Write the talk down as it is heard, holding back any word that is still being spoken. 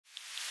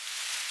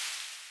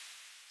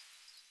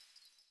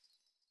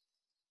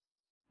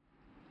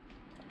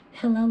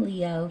Hello,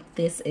 Leo.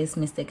 This is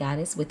Mystic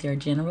Goddess with your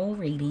general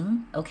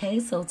reading. Okay,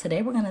 so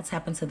today we're going to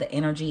tap into the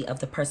energy of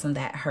the person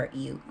that hurt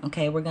you.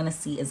 Okay, we're going to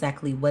see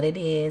exactly what it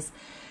is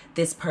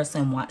this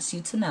person wants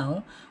you to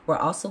know. We're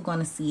also going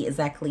to see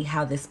exactly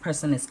how this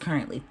person is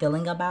currently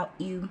feeling about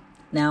you.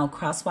 Now,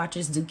 cross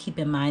watchers, do keep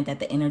in mind that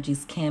the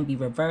energies can be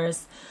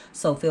reversed,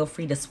 so feel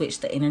free to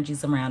switch the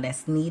energies around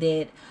as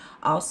needed.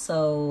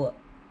 Also,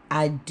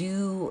 I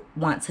do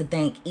want to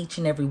thank each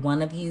and every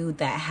one of you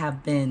that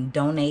have been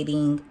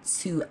donating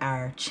to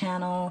our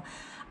channel.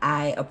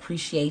 I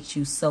appreciate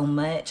you so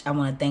much. I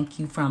want to thank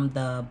you from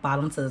the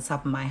bottom to the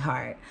top of my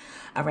heart.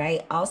 All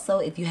right. Also,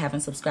 if you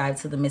haven't subscribed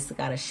to the Mystic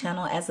Goddess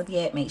channel as of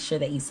yet, make sure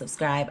that you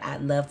subscribe.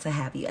 I'd love to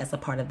have you as a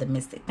part of the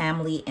Mystic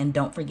family. And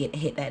don't forget to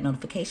hit that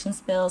notification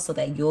bell so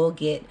that you'll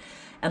get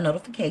a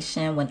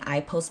notification when I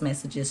post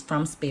messages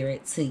from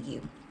Spirit to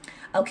you.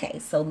 Okay,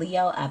 so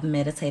Leo, I've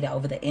meditated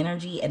over the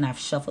energy and I've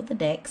shuffled the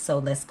deck. So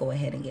let's go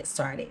ahead and get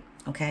started.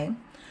 Okay.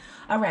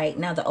 All right.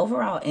 Now, the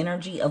overall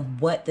energy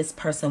of what this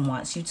person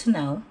wants you to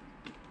know.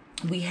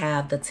 We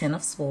have the Ten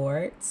of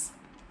Swords.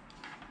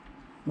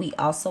 We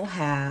also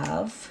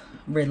have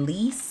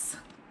release.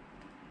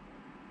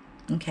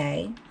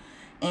 Okay.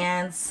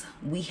 And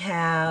we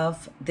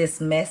have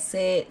this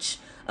message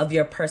of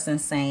your person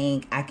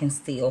saying, I can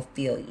still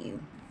feel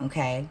you.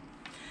 Okay.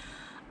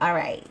 All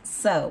right.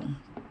 So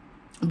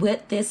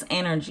with this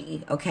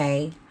energy,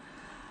 okay,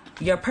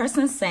 your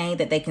person's saying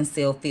that they can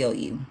still feel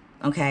you.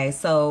 Okay.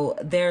 So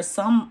there's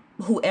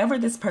whoever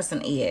this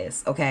person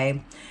is,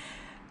 okay,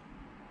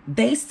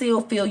 they still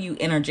feel you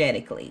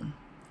energetically.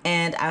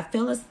 And I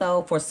feel as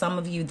though for some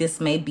of you, this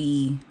may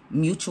be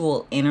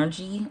mutual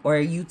energy, or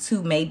you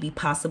two may be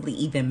possibly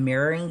even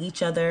mirroring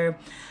each other.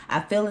 I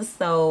feel as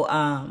though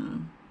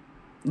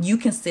you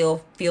can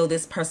still feel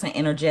this person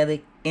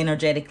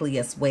energetically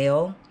as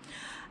well.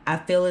 I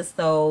feel as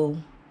though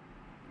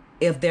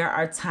if there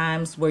are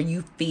times where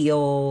you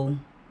feel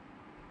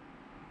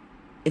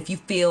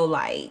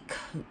like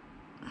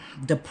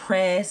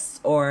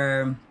depressed,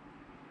 or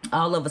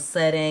all of a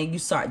sudden you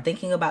start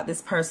thinking about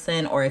this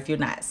person, or if you're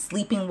not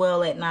sleeping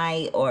well at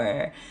night,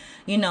 or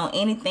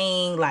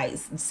anything like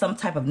some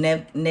type of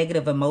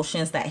negative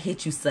emotions that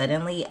hit you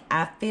suddenly,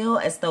 I feel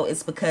as though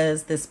it's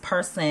because this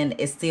person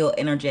is still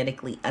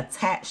energetically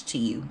attached to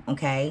you.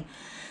 Okay.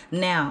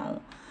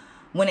 Now,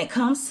 when it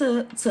comes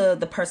to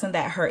the person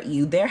that hurt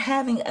you, they're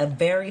having a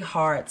very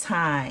hard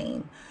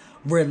time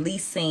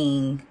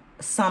releasing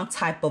some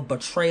type of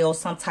betrayal,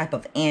 some type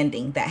of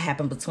ending that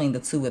happened between the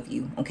two of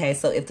you. Okay,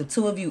 so if the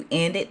two of you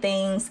ended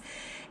things,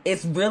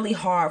 it's really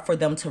hard for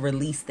them to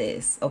release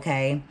this.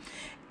 Okay,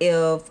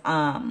 if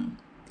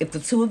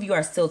the two of you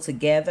are still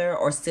together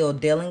or still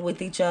dealing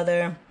with each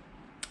other,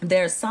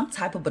 there's some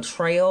type of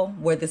betrayal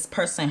where this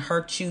person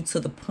hurt you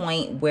to the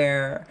point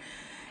where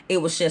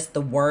it was just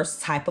the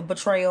worst type of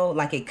betrayal.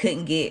 Like, it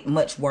couldn't get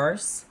much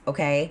worse.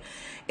 Okay.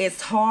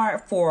 It's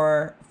hard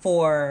for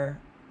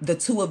the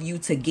two of you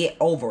to get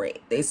over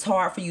it. It's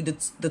hard for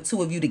the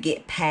two of you to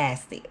get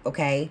past it.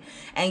 Okay.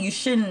 And you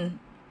shouldn't,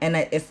 and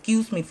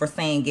excuse me for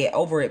saying get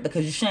over it,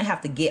 because you shouldn't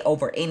have to get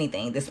over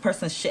anything. This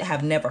person should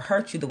have never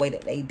hurt you the way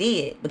that they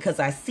did, because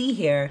I see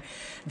here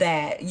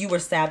that you were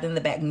stabbed in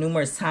the back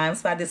numerous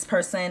times by this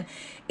person.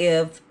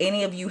 If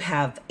any of you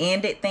have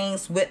ended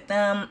things with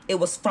them, it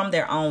was from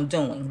their own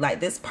doing.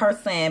 Like, this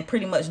person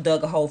pretty much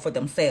dug a hole for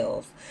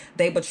themselves.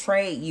 They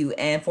betrayed you.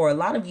 And for a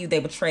lot of you, they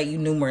betrayed you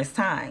numerous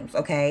times.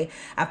 Okay.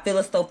 I feel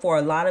as though for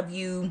a lot of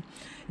you,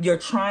 you're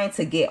trying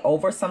to get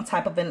over some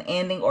type of an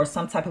ending or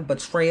some type of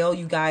betrayal.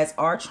 You guys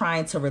are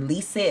trying to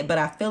release it, but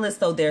I feel as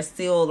though there's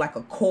still like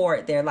a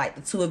cord there. Like,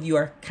 the two of you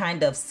are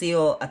kind of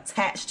still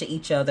attached to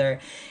each other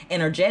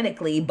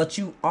energetically, but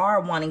you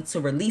are wanting to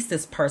release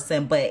this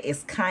person, but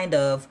it's kind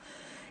of,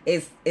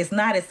 it's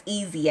not as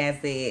easy as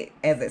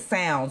it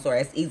sounds, or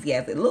as easy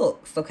as it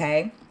looks.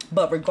 Okay.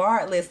 But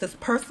regardless, this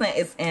person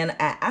is in,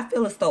 I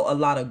feel as though, a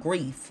lot of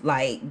grief.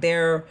 Like,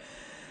 they've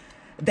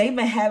been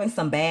having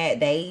some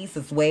bad days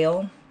as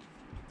well.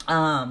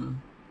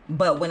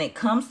 But when it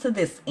comes to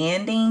this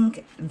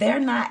ending, they're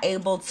not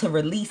able to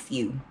release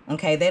you.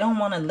 Okay. They don't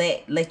want to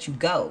let you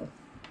go.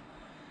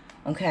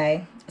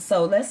 Okay.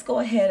 So let's go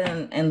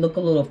ahead and look a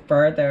little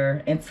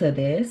further into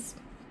this.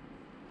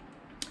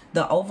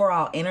 The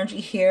overall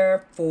energy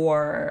here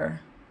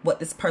for what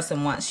this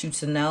person wants you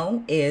to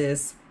know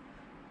is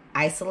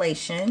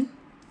isolation.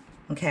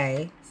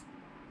 Okay.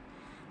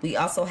 We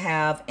also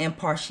have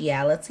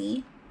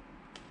impartiality.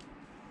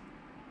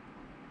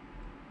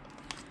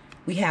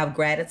 We have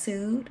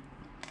gratitude.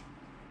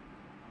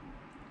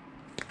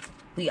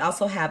 We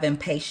also have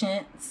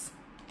impatience,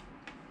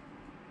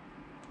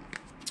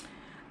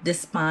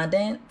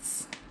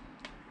 despondence,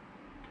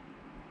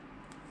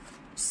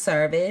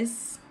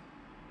 service.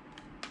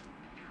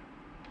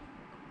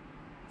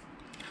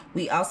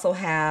 We also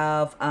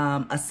have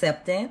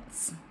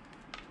acceptance.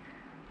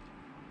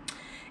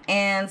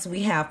 And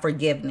we have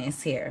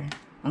forgiveness here.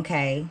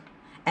 Okay.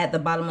 At the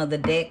bottom of the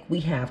deck,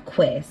 we have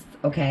quest.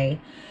 Okay.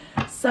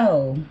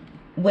 So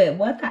with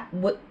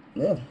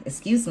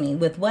excuse me,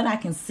 with what I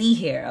can see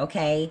here,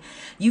 okay,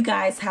 you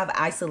guys have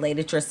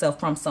isolated yourself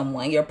from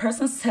someone. Your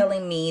person's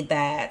telling me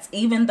that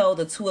even though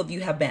the two of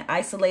you have been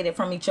isolated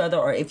from each other,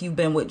 or if you've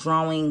been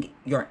withdrawing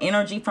your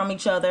energy from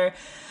each other,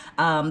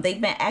 they've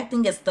been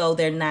acting as though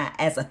they're not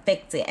as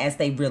affected as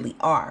they really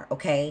are,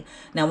 okay?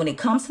 Now, when it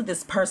comes to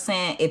this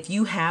person, if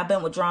you have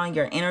been withdrawing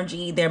your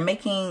energy, they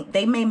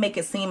may make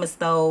it seem as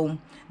though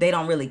they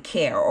don't really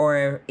care,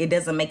 or it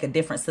doesn't make a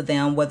difference to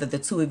them whether the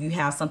two of you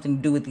have something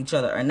to do with each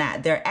other or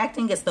not. They're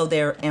acting as though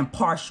they're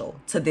impartial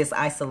to this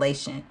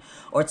isolation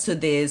or to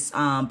this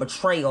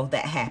betrayal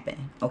that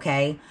happened,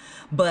 okay?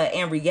 But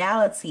in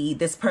reality,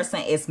 this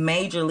person is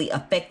majorly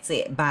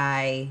affected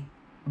by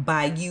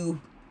you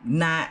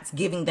not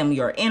giving them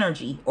your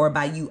energy, or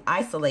by you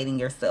isolating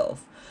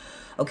yourself,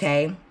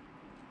 okay?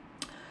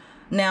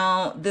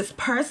 Now, this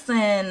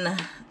person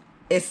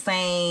is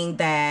saying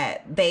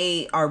that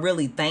they are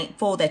really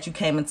thankful that you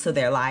came into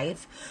their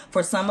life.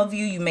 For some of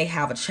you, you may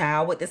have a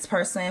child with this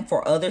person.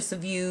 For others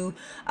of you,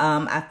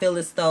 I feel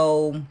as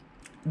though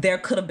there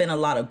could have been a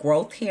lot of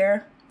growth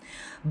here.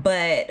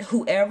 But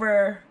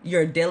whoever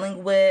you're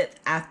dealing with,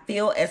 I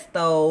feel as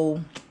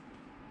though,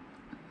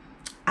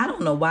 I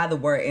don't know why the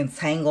word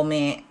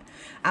entanglement,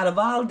 out of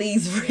all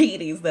these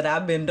readings that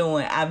I've been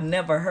doing, I've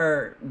never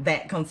heard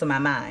that come to my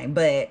mind.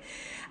 But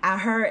I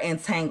heard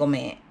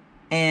entanglement,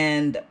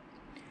 and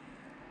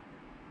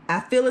I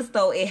feel as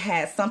though it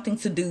has something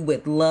to do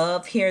with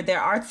love here.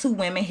 There are two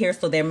women here,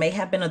 so there may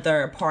have been a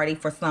third party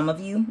for some of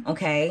you,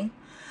 okay?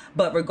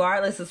 But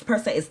regardless, this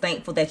person is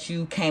thankful that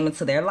you came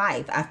into their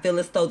life. I feel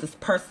as though this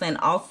person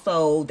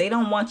also, they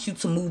don't want you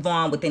to move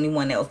on with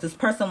anyone else. This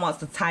person wants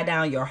to tie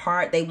down your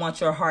heart. They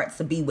want your heart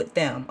to be with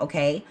them,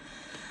 okay?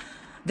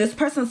 This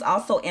person's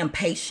also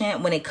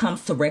impatient when it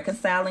comes to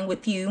reconciling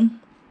with you.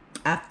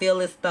 I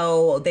feel as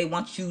though they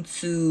want you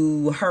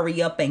to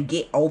hurry up and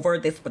get over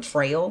this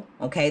betrayal,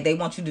 okay? They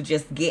want you to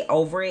just get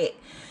over it.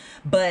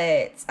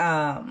 But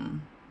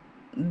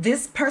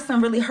this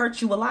person really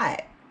hurt you a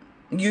lot.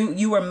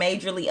 You were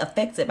majorly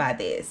affected by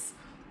this.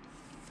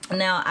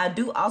 Now, I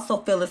do also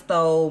feel as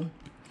though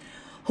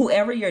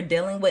whoever you're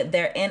dealing with,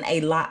 they're in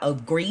a lot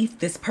of grief.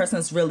 This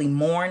person's really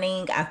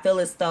mourning. I feel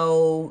as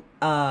though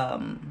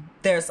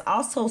there's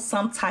also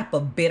some type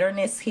of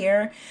bitterness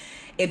here.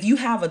 If you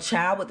have a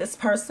child with this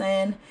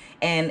person,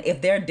 and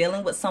if they're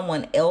dealing with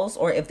someone else,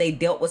 or if they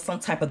dealt with some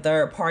type of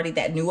third party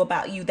that knew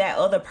about you, that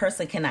other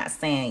person cannot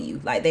stand you.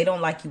 Like, they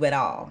don't like you at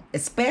all,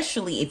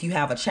 especially if you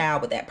have a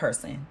child with that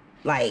person.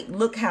 Like,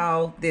 look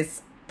how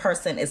this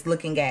person is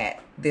looking at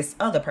this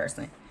other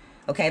person,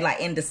 okay? Like,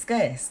 in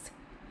disgust,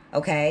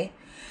 okay?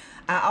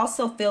 I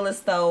also feel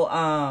as though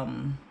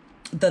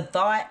the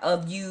thought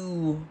of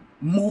you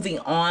moving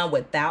on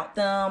without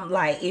them,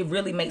 like, it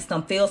really makes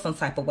them feel some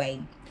type of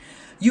way.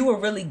 You were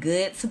really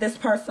good to this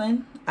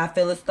person. I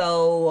feel as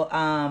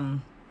though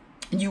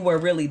you were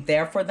really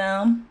there for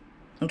them,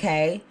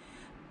 okay?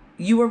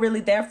 You were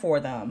really there for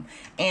them.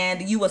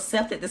 And you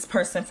accepted this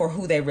person for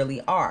who they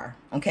really are,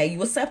 okay?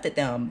 You accepted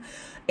them.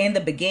 In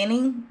the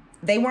beginning,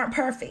 they weren't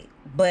perfect,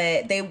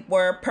 but they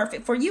were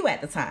perfect for you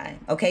at the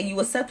time, okay? You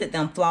accepted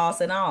them,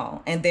 flaws and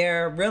all. And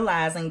they're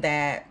realizing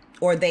that,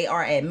 or they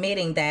are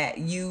admitting that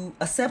you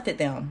accepted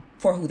them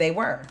for who they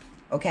were,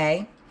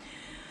 okay?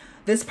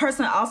 This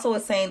person also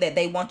is saying that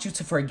they want you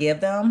to forgive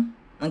them,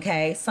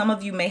 okay? Some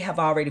of you may have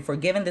already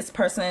forgiven this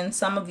person.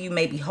 Some of you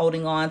may be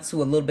holding on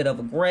to a little bit of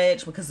a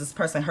grudge because this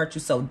person hurt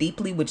you so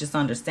deeply, which is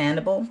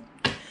understandable.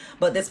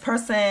 But this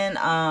person,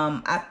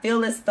 I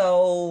feel as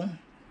though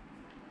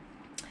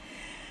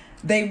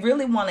they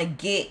really want to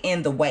get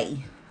in the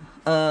way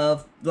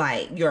of,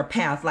 like, your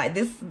path. Like,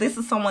 this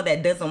is someone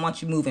that doesn't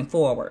want you moving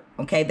forward,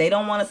 okay? They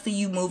don't want to see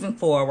you moving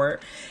forward.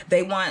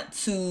 They want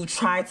to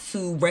try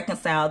to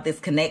reconcile this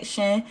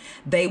connection.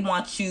 They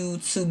want you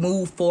to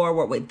move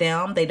forward with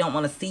them. They don't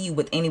want to see you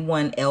with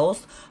anyone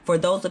else. For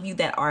those of you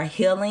that are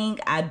healing,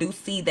 I do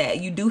see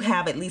that you do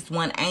have at least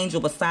one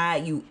angel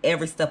beside you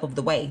every step of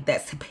the way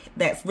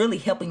that's really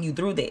helping you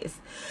through this.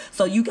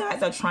 So you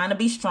guys are trying to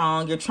be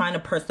strong. You're trying to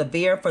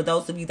persevere. For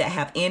those of you that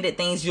have ended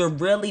things, you're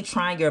really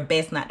trying your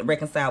best not to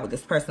reconcile with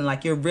this person.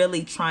 Like, you're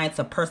really trying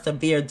to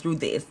persevere through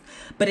this,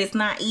 but it's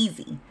not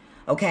easy,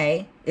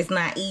 okay? It's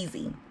not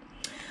easy.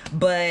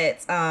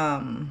 But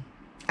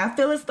I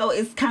feel as though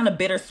it's kind of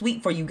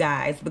bittersweet for you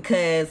guys,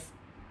 because,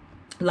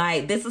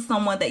 like, this is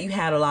someone that you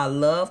had a lot of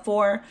love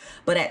for,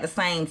 but at the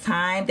same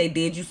time, they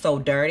did you so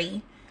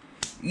dirty,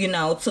 you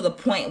know, to the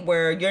point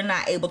where you're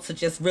not able to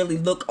just really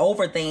look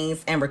over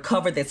things and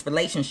recover this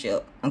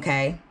relationship,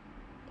 okay?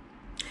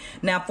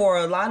 Now, for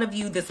a lot of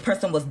you, this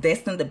person was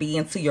destined to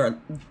be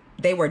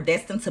they were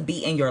destined to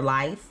be in your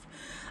life.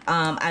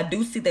 I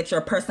do see that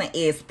your person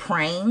is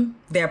praying.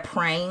 They're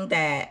praying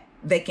that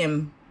they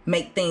can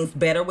make things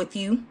better with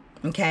you,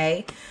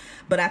 okay?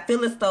 But I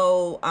feel as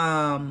though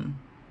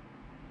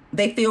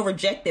they feel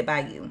rejected by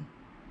you,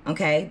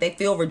 okay? They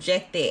feel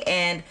rejected.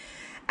 And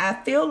I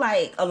feel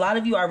like a lot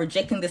of you are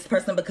rejecting this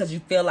person because you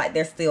feel like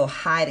they're still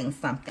hiding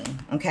something,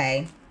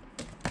 okay?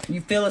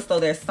 You feel as though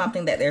there's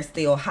something that they're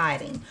still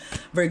hiding.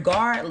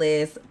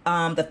 Regardless,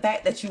 the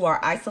fact that you are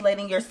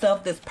isolating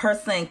yourself, this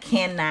person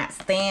cannot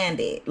stand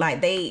it.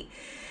 Like they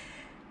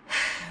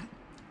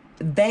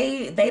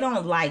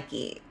don't like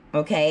it.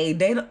 Okay,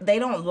 they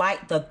don't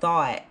like the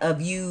thought of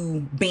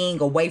you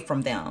being away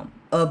from them,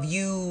 of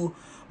you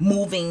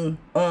moving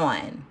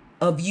on,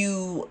 of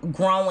you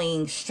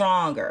growing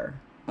stronger.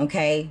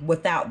 Okay,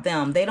 without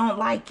them, they don't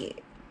like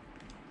it.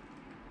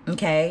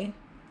 Okay.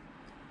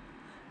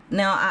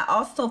 Now, I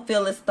also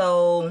feel as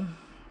though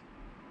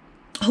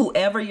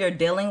whoever you're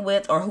dealing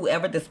with, or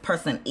whoever this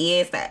person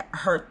is that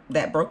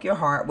broke your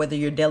heart, whether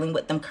you're dealing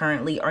with them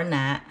currently or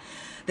not,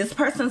 this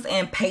person's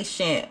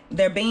impatient.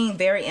 They're being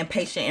very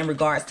impatient in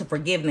regards to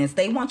forgiveness.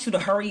 They want you to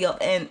hurry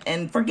up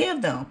and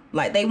forgive them.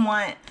 Like they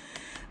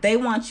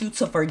want you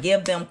to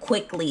forgive them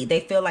quickly.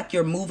 They feel like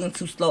you're moving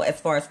too slow as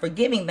far as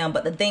forgiving them.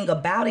 But the thing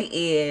about it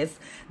is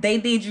they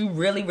did you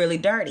really, really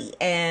dirty.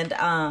 And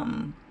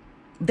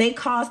they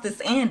caused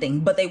this ending,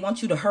 but they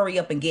want you to hurry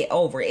up and get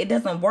over it. It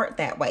doesn't work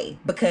that way,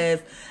 because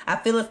I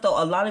feel as though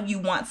a lot of you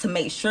want to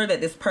make sure that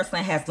this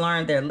person has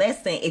learned their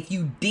lesson if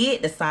you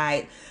did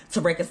decide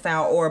to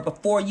reconcile, or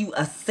before you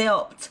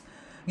accept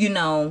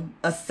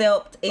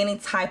any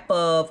type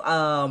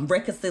of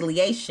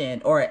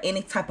reconciliation or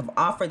any type of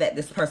offer that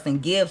this person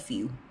gives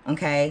you.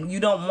 Okay, you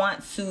don't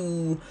want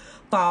to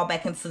fall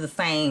back into the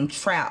same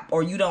trap,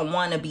 or you don't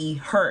want to be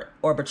hurt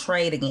or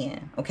betrayed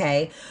again.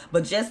 Okay,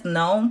 but just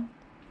know,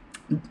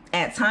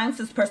 at times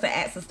this person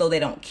acts as though they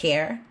don't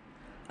care,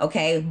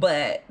 okay,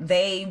 but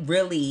they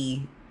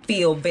really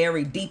feel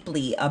very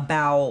deeply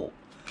about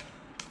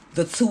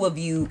the two of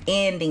you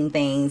ending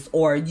things,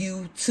 or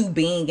you two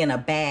being in a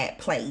bad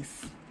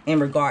place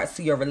in regards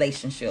to your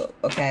relationship.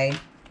 Okay,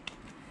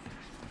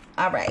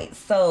 all right,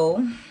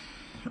 so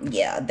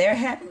yeah, they're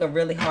having a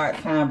really hard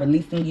time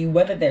releasing you,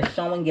 whether they're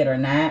showing it or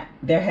not.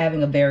 They're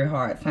having a very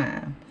hard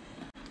time.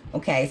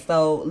 Okay,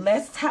 so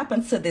let's tap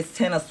into this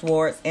Ten of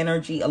Swords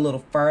energy a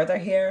little further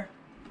here.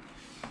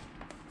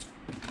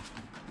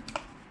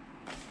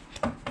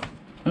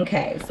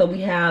 Okay, so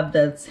we have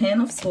the Ten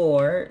of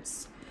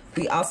Swords.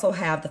 We also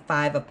have the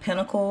Five of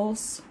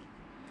Pentacles.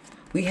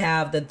 We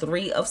have the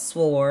Three of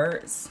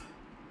Swords.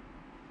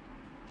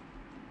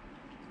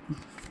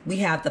 We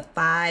have the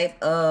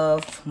Five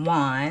of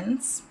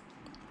Wands.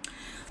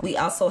 We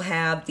also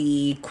have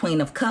the Queen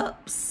of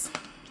Cups,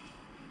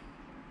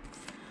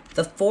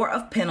 the Four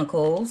of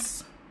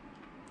Pentacles,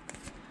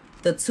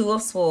 the Two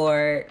of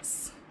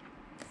Swords,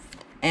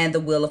 and the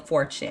Wheel of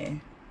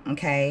Fortune.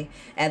 Okay,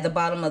 at the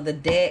bottom of the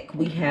deck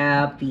we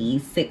have the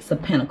Six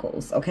of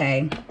Pentacles.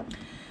 Okay,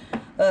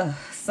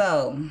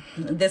 so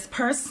this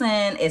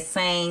person is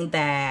saying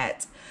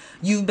that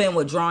you've been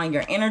withdrawing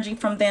your energy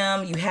from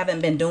them. You haven't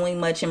been doing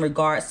much in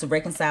regards to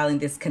reconciling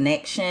this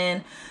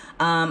connection.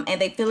 And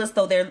they feel as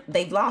though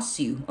they've lost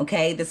you.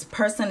 Okay, this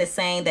person is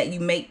saying that you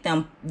make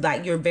them,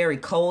 like, you're very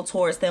cold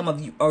towards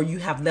them, or you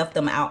have left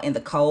them out in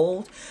the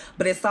cold.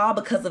 But it's all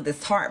because of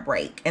this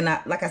heartbreak. And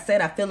like I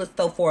said, I feel as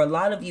though for a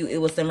lot of you, it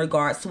was in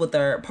regards to a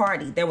third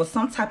party. There was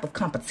some type of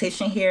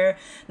competition here.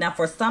 Now,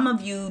 for some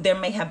of you, there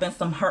may have been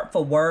some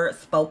hurtful words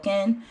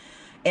spoken,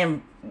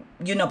 and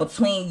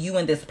between you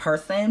and this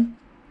person.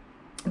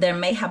 There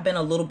may have been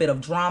a little bit of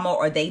drama,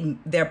 or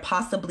there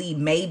possibly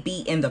may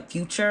be in the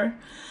future.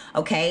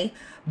 Okay,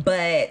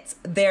 but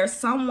there's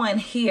someone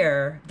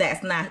here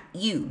that's not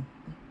you,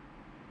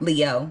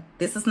 Leo.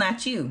 This is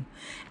not you.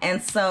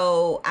 And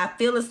so I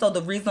feel as though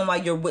the reason why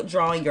you're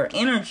withdrawing your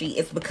energy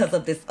is because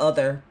of this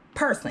other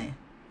person.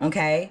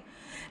 Okay,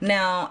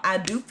 now I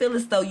do feel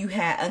as though you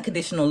had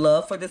unconditional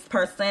love for this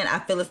person. I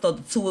feel as though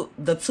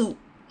the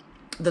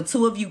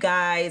two of you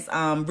guys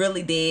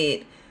really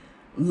did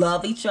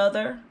love each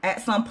other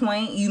at some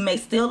point. You may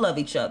still love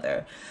each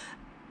other.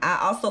 I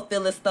also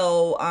feel as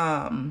though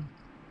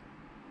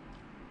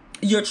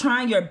you're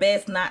trying your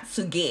best not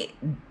to get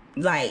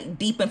like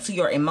deep into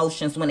your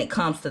emotions when it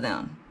comes to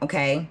them.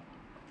 Okay,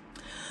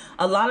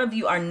 a lot of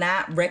you are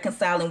not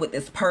reconciling with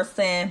this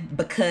person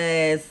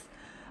because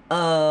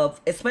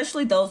of,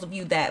 especially those of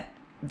you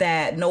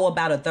that know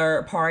about a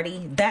third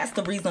party. That's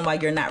the reason why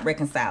you're not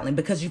reconciling,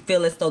 because you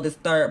feel as though this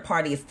third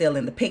party is still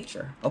in the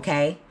picture.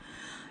 Okay,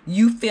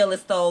 you feel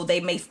as though they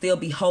may still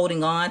be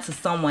holding on to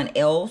someone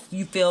else.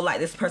 You feel like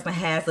this person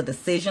has a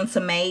decision to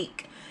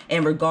make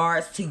in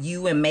regards to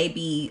you and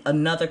maybe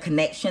another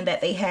connection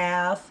that they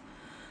have.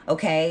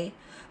 Okay,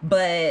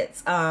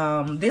 but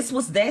this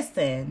was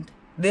destined.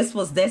 This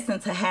was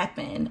destined to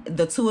happen.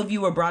 The two of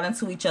you were brought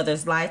into each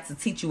other's lives to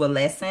teach you a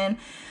lesson.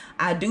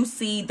 I do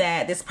see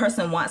that this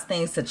person wants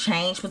things to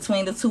change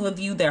between the two of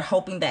you. They're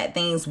hoping that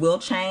things will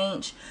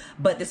change,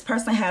 but this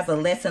person has a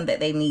lesson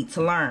that they need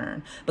to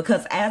learn,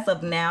 because as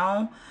of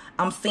now,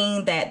 I'm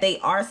seeing that they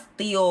are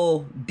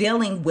still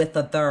dealing with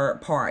a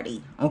third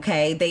party.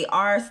 Okay,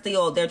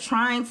 they're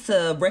trying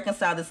to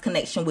reconcile this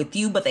connection with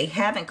you, but they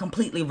haven't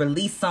completely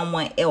released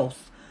someone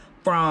else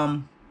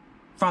from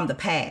the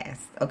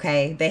past.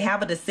 Okay, they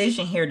have a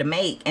decision here to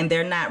make, and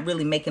they're not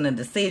really making a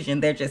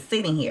decision. They're just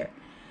sitting here.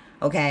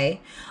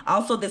 Okay.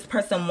 Also, this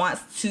person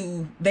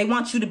they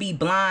want you to be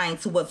blind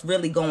to what's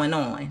really going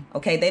on.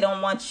 Okay. They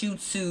don't want you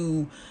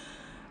to,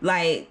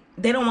 they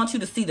don't want you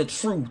to see the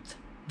truth,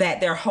 that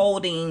they're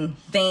holding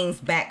things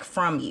back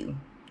from you.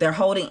 They're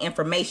holding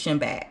information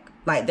back.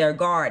 Like, they're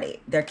guarded.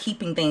 They're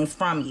keeping things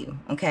from you.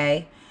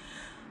 Okay.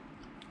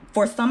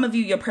 For some of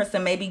you, your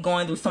person may be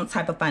going through some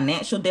type of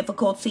financial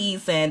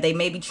difficulties, and they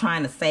may be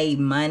trying to save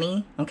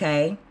money.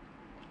 Okay.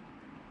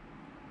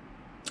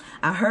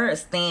 I heard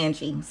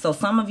stingy. So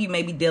some of you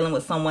may be dealing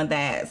with someone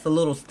that's a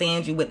little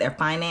stingy with their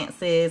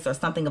finances or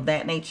something of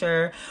that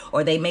nature.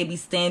 Or they may be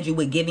stingy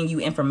with giving you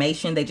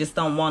information. They just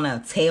don't want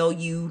to tell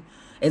you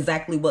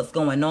exactly what's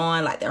going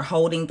on. Like, they're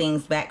holding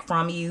things back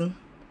from you.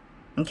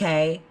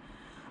 Okay.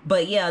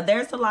 But yeah,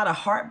 there's a lot of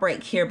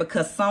heartbreak here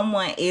because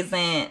someone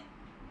isn't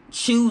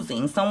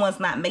choosing. Someone's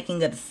not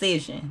making a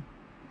decision.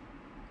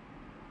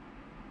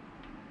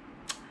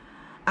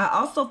 I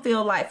also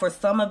feel like for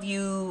some of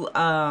you,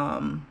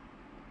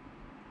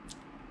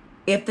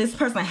 if this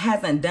person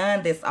hasn't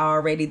done this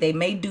already, they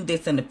may do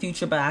this in the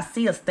future, but I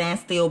see a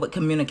standstill with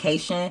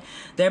communication.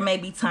 There may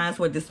be times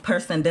where this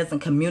person doesn't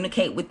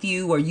communicate with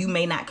you, or you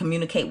may not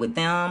communicate with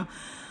them.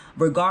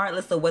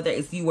 Regardless of whether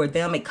it's you or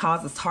them, it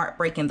causes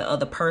heartbreak in the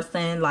other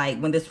person. Like,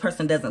 when this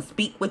person doesn't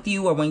speak with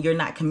you, or when you're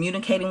not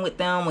communicating with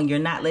them, when you're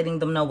not letting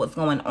them know what's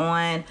going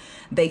on,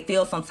 they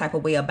feel some type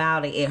of way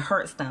about it. It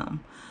hurts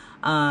them.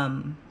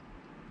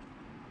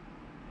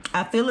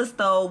 I feel as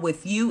though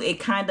with you,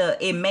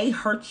 it may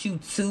hurt you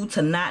too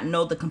to not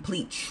know the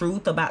complete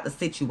truth about the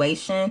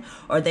situation,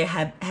 or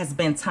there has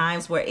been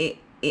times where it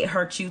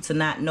hurts you to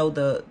not know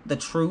the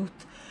truth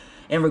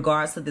in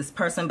regards to this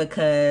person,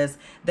 because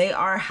they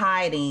are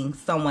hiding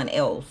someone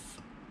else.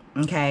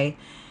 Okay.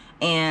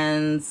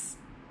 And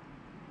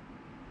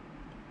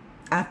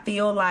I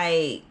feel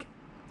like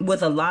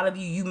with a lot of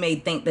you, you may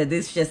think that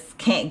this just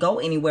can't go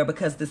anywhere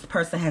because this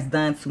person has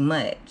done too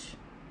much.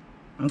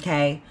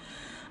 Okay.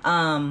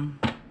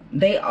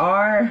 They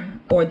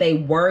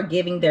were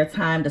giving their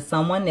time to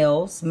someone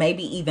else,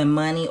 maybe even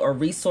money or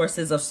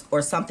resources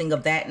or something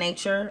of that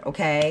nature.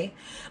 Okay.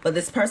 But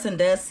this person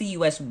does see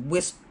you as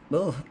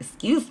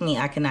excuse me,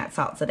 I cannot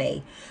talk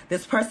today.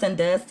 This person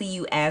does see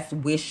you as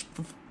wish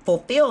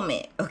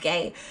fulfillment.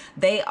 Okay.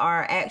 They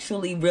are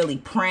actually really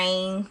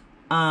praying.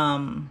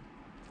 They're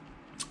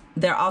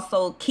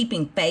also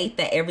keeping faith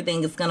that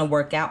everything is going to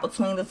work out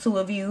between the two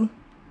of you.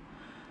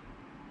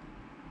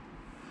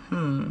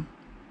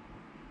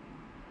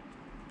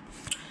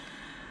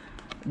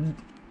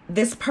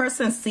 This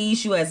person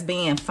sees you as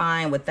being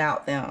fine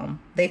without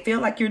them. They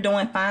feel like you're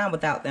doing fine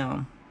without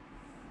them.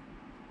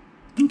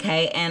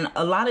 Okay. And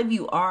a lot of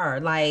you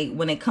are, like,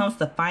 when it comes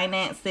to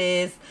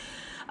finances,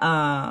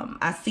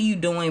 I see you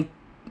doing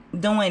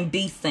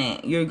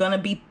decent. You're going to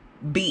be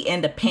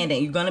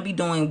independent. You're going to be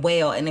doing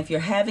well. And if you're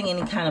having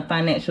any kind of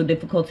financial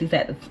difficulties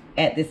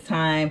at this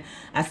time,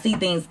 I see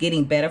things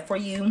getting better for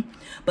you.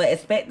 But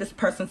expect this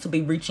person to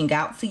be reaching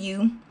out to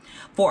you.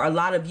 For a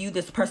lot of you,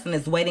 this person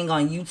is waiting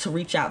on you to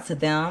reach out to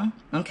them.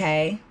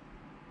 Okay.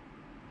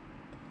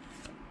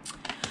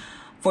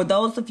 For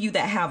those of you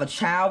that have a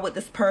child with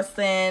this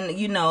person,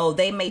 you know,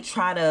 they may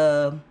try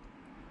to,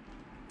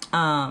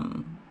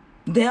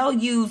 they'll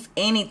use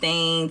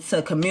anything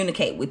to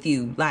communicate with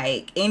you,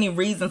 like any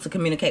reason to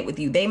communicate with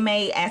you. They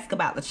may ask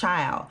about the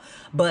child,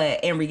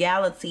 but in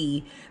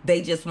reality,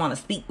 they just want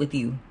to speak with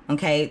you.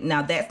 Okay.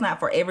 Now, that's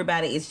not for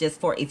everybody. It's just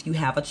for if you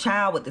have a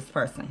child with this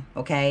person.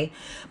 Okay.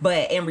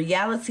 But in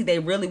reality, they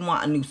really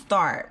want a new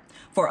start.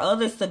 For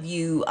others of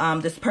you,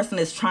 this person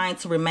is trying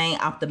to remain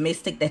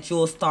optimistic that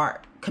you'll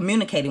start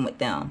communicating with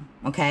them.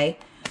 Okay.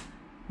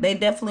 They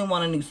definitely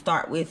want a new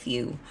start with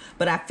you.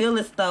 But I feel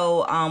as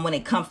though when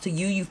it comes to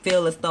you, you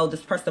feel as though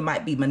this person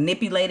might be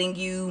manipulating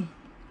you.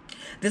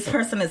 This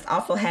person is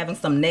also having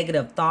some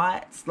negative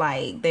thoughts.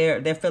 Like,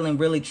 they're feeling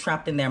really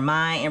trapped in their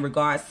mind in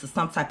regards to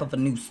some type of a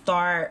new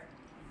start.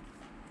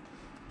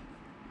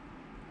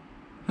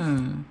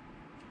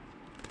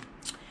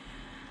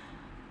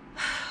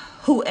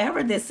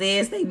 Whoever this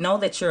is, they know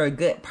that you're a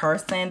good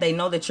person. They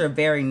know that you're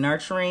very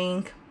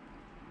nurturing.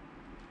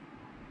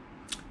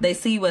 They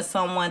see you as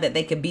someone that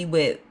they could be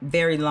with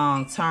very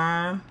long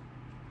term.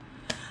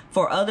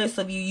 For others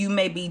of you, you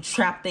may be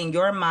trapped in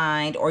your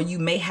mind, or you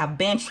may have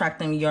been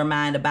trapped in your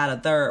mind about a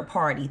third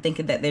party,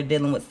 thinking that they're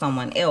dealing with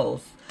someone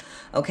else.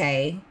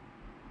 Okay.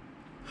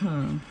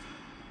 Now,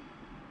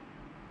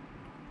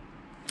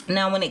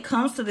 when it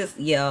comes to this,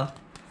 yeah,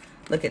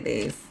 look at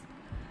this.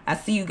 I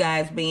see you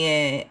guys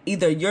being,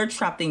 either you're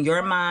trapped in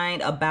your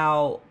mind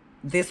about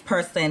this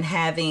person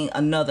having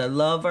another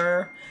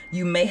lover.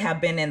 You may have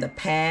been in the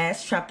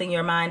past trapped in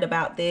your mind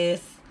about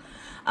this.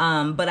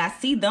 But I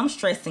see them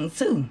stressing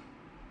too.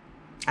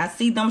 I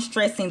see them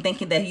stressing,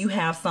 thinking that you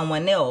have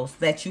someone else,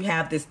 that you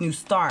have this new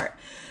start.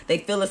 They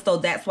feel as though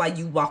that's why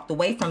you walked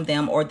away from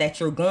them, or that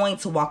you're going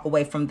to walk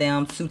away from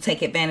them to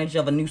take advantage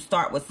of a new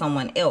start with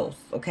someone else.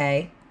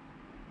 Okay.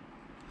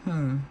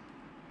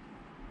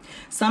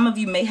 Some of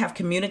you may have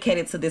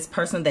communicated to this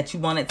person that you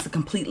wanted to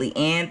completely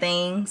end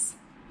things.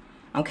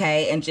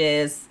 Okay. And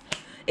just,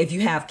 If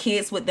you have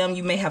kids with them,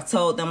 you may have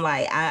told them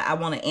like, I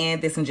want to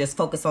end this and just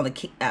focus on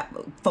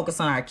focus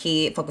on our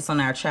kid, focus on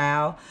our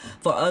child.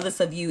 For others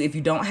of you, if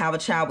you don't have a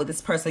child with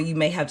this person, you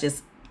may have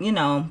just, you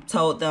know,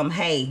 told them,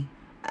 hey,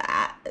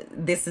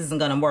 this isn't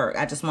going to work.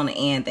 I just want to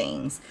end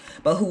things.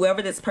 But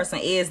whoever this person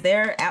is,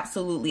 they're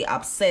absolutely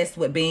obsessed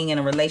with being in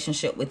a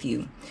relationship with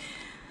you.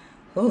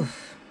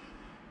 Oof.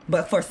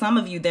 But for some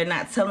of you, they're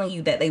not telling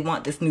you that they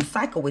want this new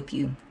cycle with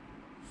you.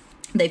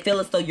 They feel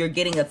as though you're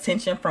getting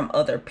attention from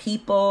other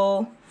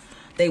people.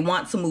 They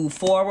want to move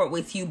forward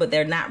with you, but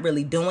they're not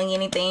really doing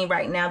anything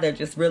right now. They're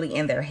just really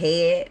in their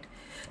head.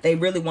 They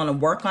really want to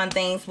work on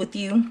things with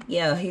you.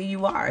 Yeah, here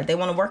you are. They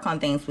want to work on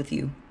things with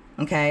you.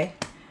 Okay?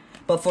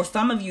 But for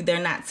some of you,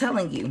 they're not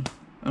telling you.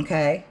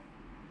 Okay?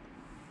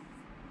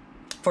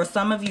 For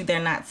some of you,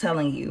 they're not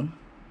telling you.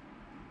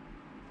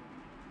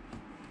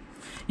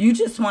 You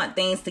just want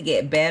things to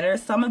get better.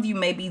 Some of you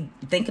may be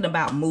thinking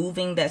about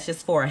moving. That's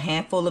just for a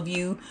handful of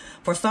you.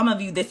 For some of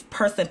you, this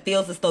person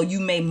feels as though you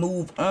may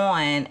move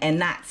on and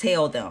not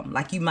tell them.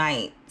 Like you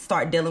might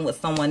start dealing with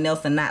someone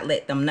else and not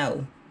let them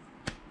know.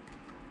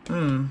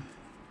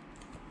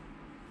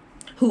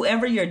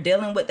 Whoever you're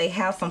dealing with, they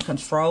have some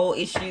control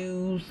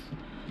issues.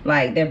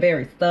 Like they're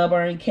very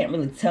stubborn. You can't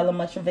really tell them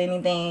much of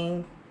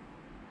anything.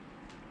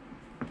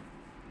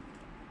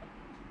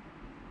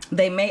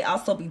 They may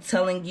also be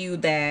telling you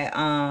that,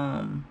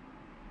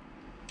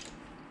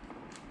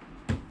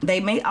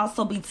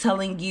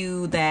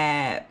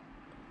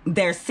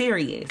 they're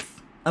serious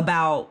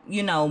about,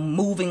 you know,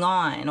 moving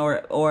on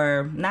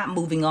or not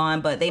moving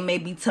on, but they may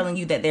be telling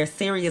you that they're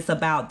serious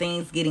about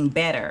things getting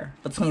better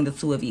between the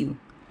two of you.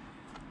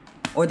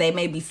 Or they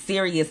may be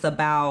serious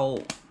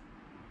about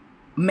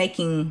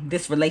making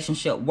this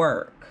relationship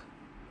work.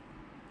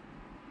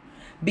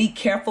 Be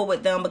careful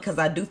with them because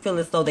I do feel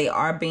as though they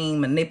are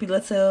being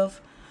manipulative.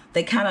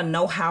 They kind of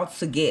know how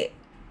to get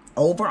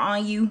over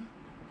on you,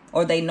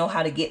 or they know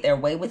how to get their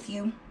way with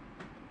you.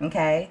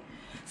 Okay?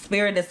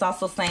 Spirit is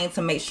also saying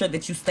to make sure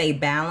that you stay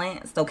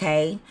balanced.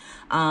 Okay?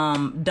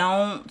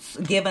 Don't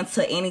give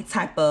into any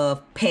type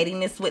of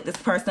pettiness with this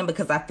person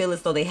because I feel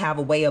as though they have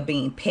a way of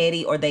being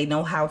petty, or they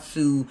know how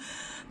to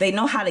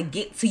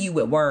get to you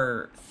with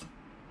words.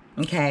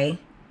 Okay?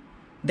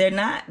 They're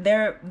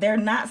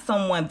not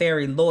someone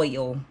very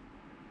loyal.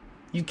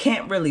 You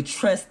can't really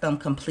trust them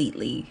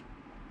completely.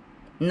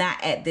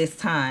 Not at this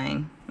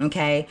time,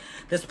 okay?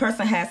 This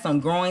person has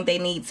some growing they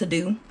need to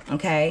do,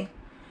 okay?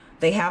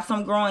 They have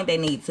some growing they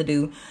need to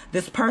do.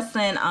 This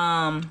person,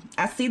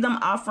 I see them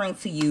offering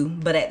to you,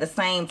 but at the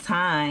same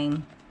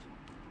time,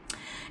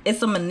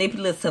 it's a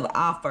manipulative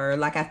offer.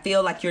 Like, I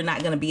feel like you're not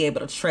going to be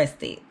able to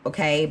trust it,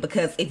 okay?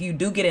 Because if you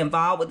do get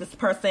involved with this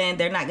person,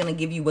 they're not going to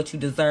give you what you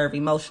deserve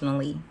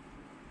emotionally.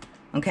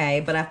 Okay,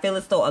 but I feel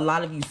as though a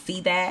lot of you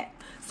see that.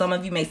 Some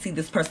of you may see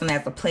this person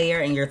as a player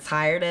and you're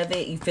tired of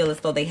it. You feel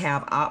as though they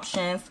have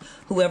options.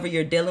 Whoever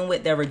you're dealing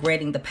with, they're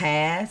regretting the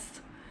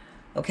past.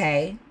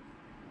 Okay.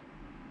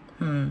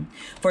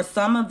 For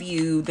some of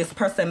you, this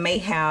person may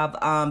have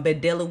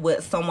been dealing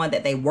with someone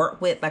that they work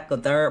with, like a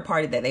third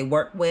party that they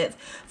work with.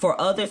 For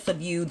others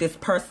of you, this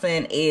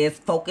person is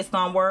focused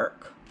on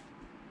work.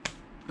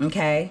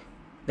 Okay.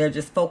 They're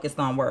just focused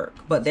on work.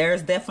 But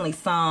there's definitely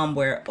some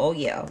where, oh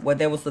yeah, where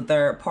there was a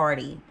third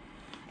party.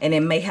 And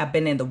it may have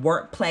been in the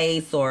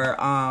workplace, or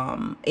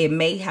it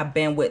may have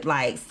been with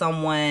like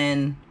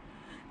someone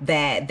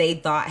that they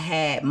thought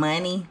had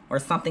money or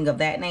something of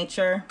that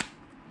nature.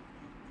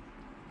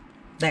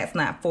 That's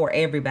not for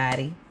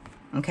everybody.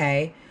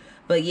 Okay.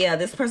 But yeah,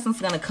 this person's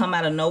going to come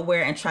out of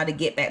nowhere and try to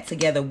get back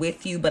together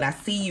with you. But I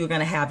see you're going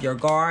to have your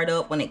guard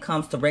up when it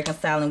comes to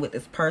reconciling with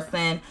this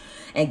person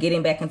and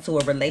getting back into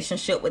a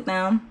relationship with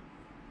them.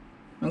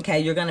 Okay,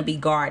 you're going to be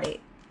guarded.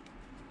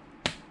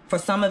 For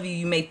some of you,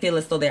 you may feel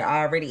as though they're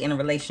already in a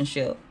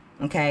relationship.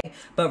 Okay,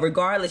 but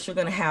regardless, you're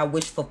going to have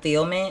wish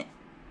fulfillment.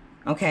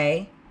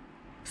 Okay,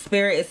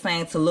 Spirit is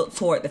saying to look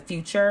toward the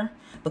future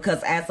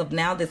because as of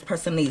now, this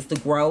person needs to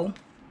grow.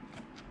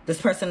 This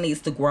person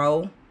needs to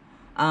grow.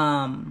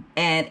 And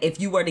if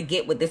you were to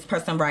get with this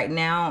person right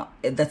now,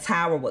 the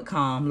tower would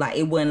come. Like,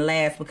 it wouldn't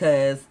last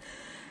because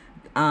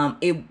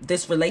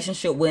this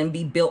relationship wouldn't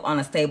be built on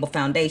a stable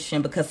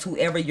foundation, because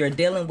whoever you're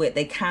dealing with,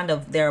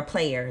 they're a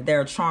player,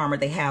 they're a charmer,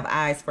 they have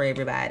eyes for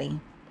everybody.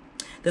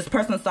 This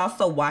person's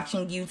also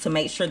watching you to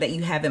make sure that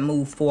you haven't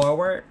moved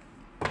forward.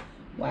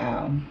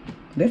 Wow,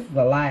 this is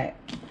a lot.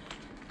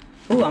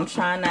 Ooh, I'm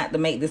trying not to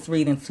make this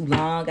reading too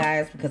long,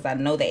 guys, because I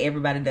know that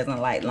everybody doesn't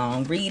like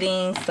long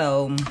readings.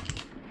 So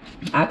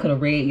I could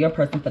have read your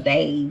person for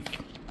days.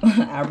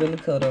 I really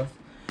could have.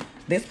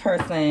 This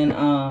person,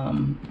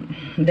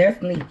 they're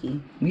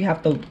sneaky. You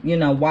have to,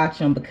 watch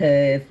them,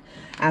 because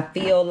I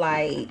feel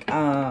like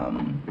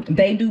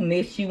they do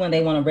miss you and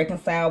they want to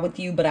reconcile with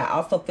you. But I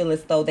also feel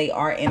as though they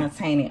are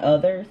entertaining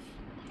others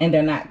and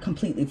they're not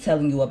completely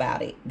telling you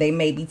about it. They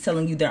may be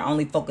telling you they're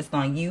only focused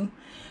on you,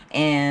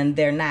 and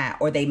they're not.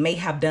 Or they may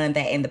have done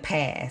that in the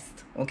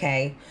past.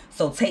 Okay?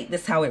 So take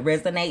this how it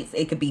resonates.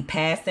 It could be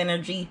past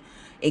energy.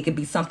 It could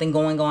be something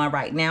going on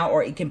right now,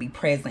 or it can be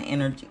present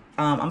energy.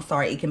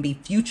 It can be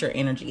future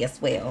energy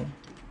as well.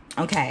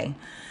 Okay.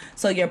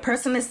 So your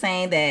person is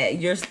saying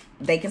that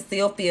they can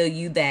still feel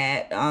you,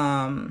 that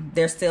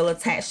they're still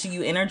attached to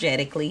you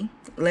energetically.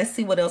 Let's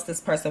see what else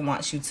this person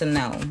wants you to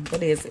know.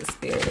 What is it,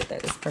 Spirit,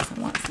 that this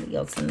person wants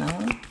Leo to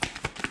know?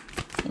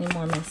 Any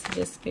more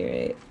messages,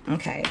 Spirit?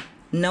 Okay.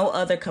 No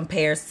other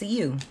compares to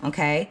you.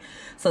 Okay.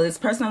 So this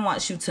person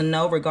wants you to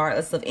know,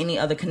 regardless of any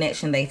other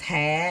connection they've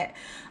had,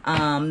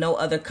 no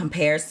other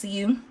compares to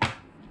you.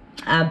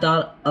 I've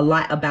thought a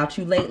lot about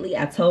you lately.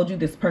 I told you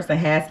this person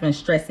has been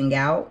stressing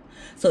out.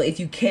 So if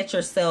you catch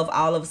yourself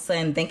all of a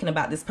sudden thinking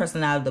about this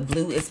person out of the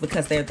blue, it's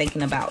because they're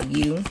thinking about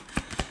you.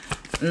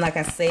 And like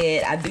I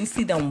said, I do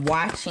see them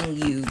watching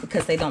you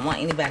because they don't want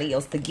anybody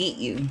else to get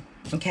you.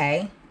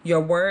 Okay? Your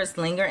words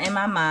linger in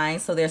my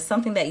mind. So there's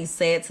something that you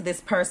said to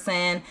this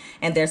person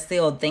and they're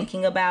still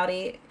thinking about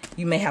it.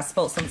 You may have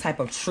spoke some type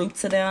of truth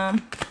to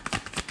them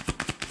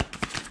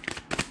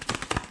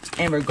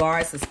in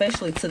regards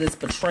especially to this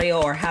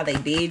betrayal or how they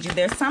did you.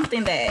 There's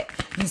something that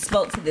you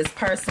spoke to this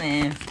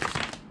person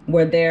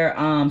where they're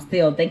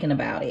still thinking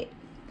about it.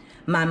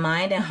 My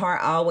mind and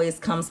heart always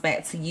comes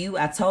back to you.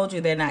 I told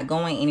you they're not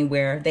going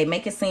anywhere. They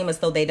make it seem as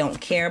though they don't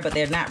care, but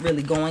they're not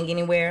really going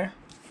anywhere.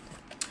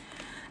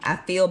 I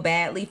feel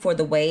badly for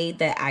the way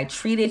that I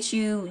treated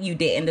you. You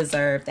didn't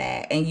deserve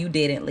that, and you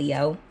didn't,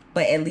 Leo.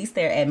 But at least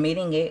they're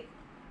admitting it.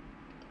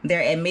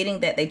 They're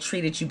admitting that they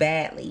treated you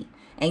badly,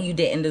 and you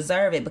didn't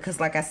deserve it because,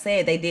 like I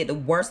said, they did the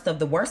worst of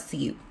the worst to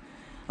you.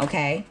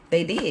 Okay?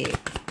 They did.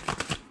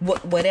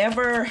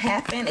 Whatever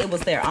happened, it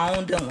was their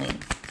own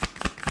doing.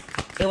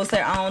 It was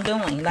their own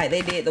doing. Like,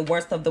 they did the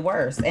worst of the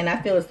worst. And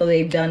I feel as though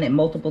they've done it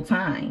multiple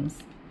times.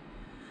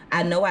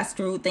 I know I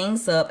screwed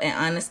things up and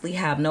honestly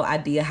have no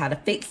idea how to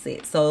fix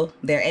it. So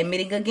they're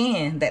admitting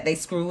again that they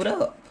screwed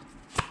up.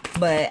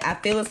 But I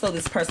feel as though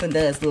this person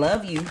does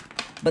love you,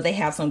 but they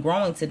have some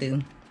growing to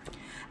do.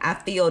 I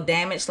feel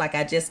damaged, like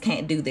I just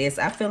can't do this.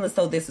 I feel as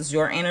though this is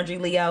your energy,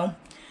 Leo.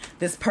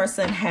 This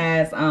person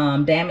has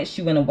damaged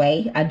you in a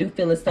way. I do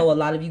feel as though a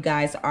lot of you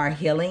guys are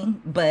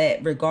healing, but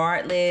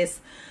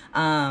regardless,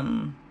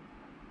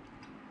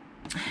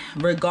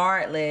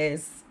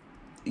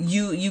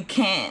 you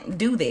can't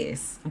do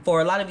this.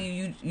 For a lot of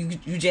you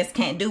just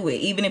can't do it.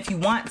 Even if you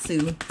want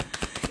to,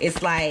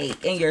 it's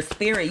like in your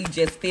spirit you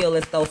just feel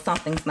as though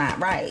something's not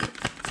right.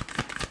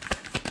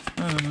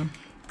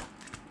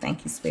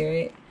 Thank you,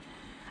 Spirit.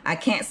 I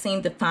can't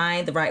seem to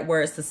find the right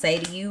words to say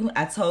to you.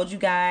 I told you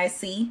guys,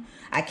 see,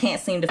 I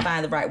can't seem to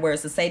find the right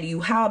words to say to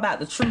you. How about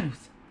the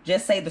truth?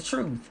 Just say the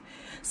truth.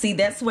 See,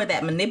 that's where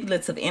that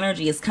manipulative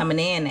energy is coming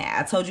in at.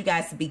 I told you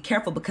guys to be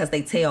careful because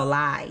they tell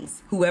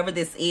lies. Whoever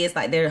this is,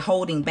 like, they're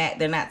holding back.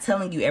 They're not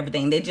telling you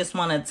everything. They just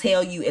want to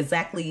tell you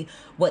exactly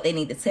what they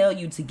need to tell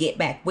you to get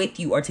back with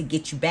you or to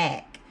get you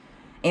back.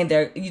 And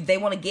they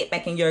want to get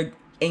back in your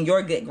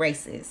good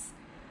graces.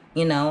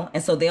 You know,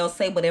 and so they'll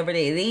say whatever it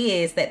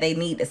is that they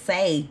need to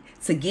say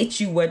to get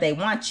you where they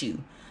want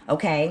you.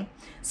 Okay.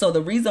 So the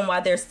reason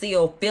why they're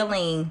still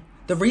feeling,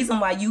 the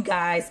reason why you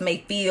guys may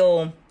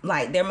feel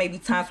like there may be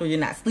times where you're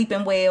not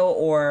sleeping well,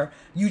 or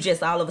you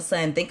just all of a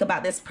sudden think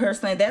about this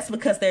person, that's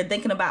because they're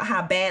thinking about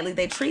how badly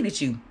they treated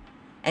you.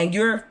 And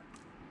you're,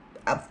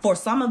 for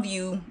some of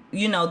you,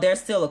 you know, there's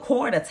still a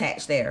cord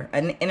attached there,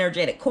 an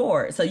energetic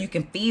cord. So you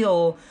can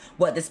feel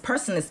what this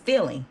person is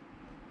feeling.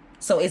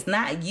 So it's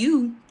not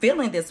you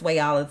feeling this way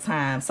all the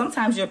time.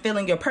 Sometimes you're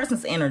feeling your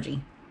person's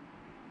energy.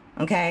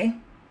 Okay?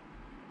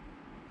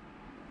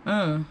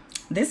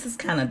 This is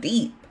kind of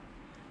deep.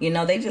 You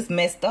know, they just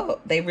messed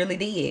up. They really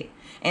did.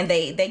 And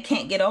they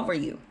can't get over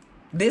you.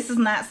 This is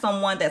not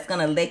someone that's going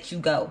to let you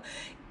go.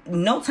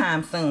 No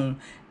time soon.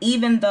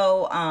 Even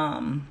though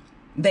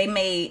they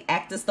may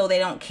act as though they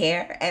don't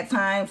care at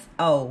times.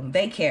 Oh,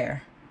 they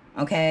care.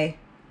 Okay?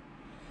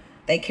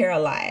 They care a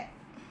lot.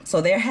 So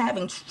they're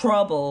having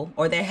trouble,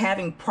 or they're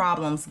having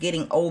problems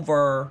getting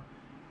over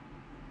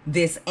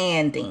this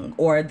ending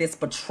or this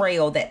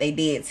betrayal that they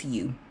did to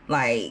you.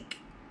 Like,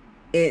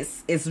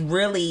 it's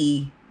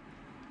really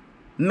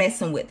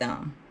messing with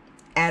them,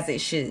 as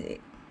it should.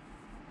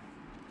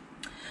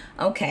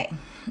 Okay.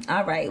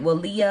 All right. Well,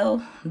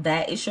 Leo,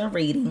 that is your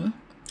reading.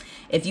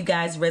 If you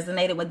guys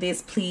resonated with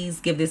this,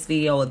 please give this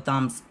video a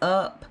thumbs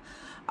up.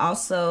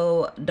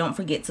 Also, don't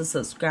forget to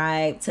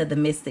subscribe to the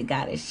Mystic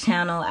Goddess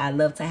channel. I'd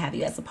love to have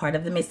you as a part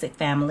of the Mystic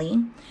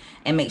family.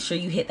 And make sure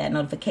you hit that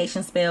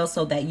notification bell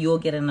so that you'll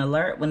get an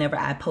alert whenever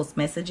I post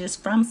messages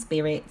from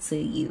Spirit to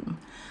you.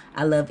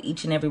 I love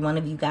each and every one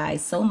of you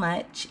guys so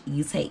much.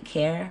 You take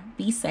care.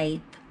 Be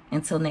safe.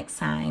 Until next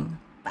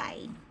time.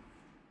 Bye.